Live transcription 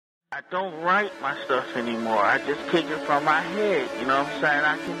I don't write my stuff anymore. I just kick it from my head. You know what I'm saying?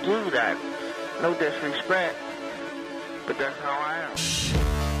 I can do that. No disrespect, but that's how I am.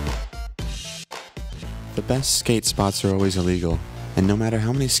 The best skate spots are always illegal, and no matter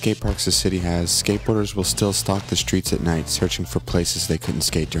how many skate parks the city has, skateboarders will still stalk the streets at night searching for places they couldn't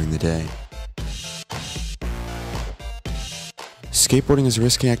skate during the day. Skateboarding is a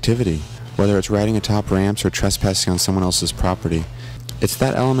risky activity, whether it's riding atop ramps or trespassing on someone else's property. It's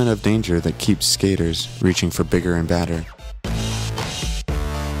that element of danger that keeps skaters reaching for bigger and badder.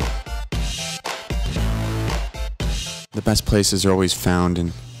 The best places are always found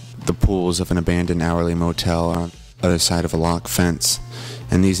in the pools of an abandoned hourly motel or on the other side of a locked fence,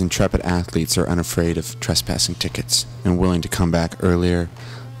 and these intrepid athletes are unafraid of trespassing tickets and willing to come back earlier,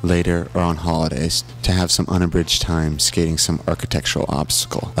 later, or on holidays to have some unabridged time skating some architectural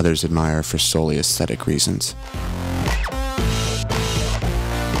obstacle others admire for solely aesthetic reasons.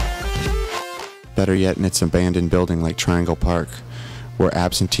 Better yet, in its abandoned building like Triangle Park, where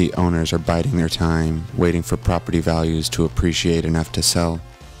absentee owners are biding their time, waiting for property values to appreciate enough to sell.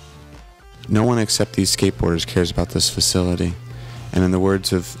 No one except these skateboarders cares about this facility, and in the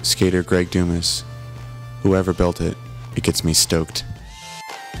words of skater Greg Dumas, whoever built it, it gets me stoked.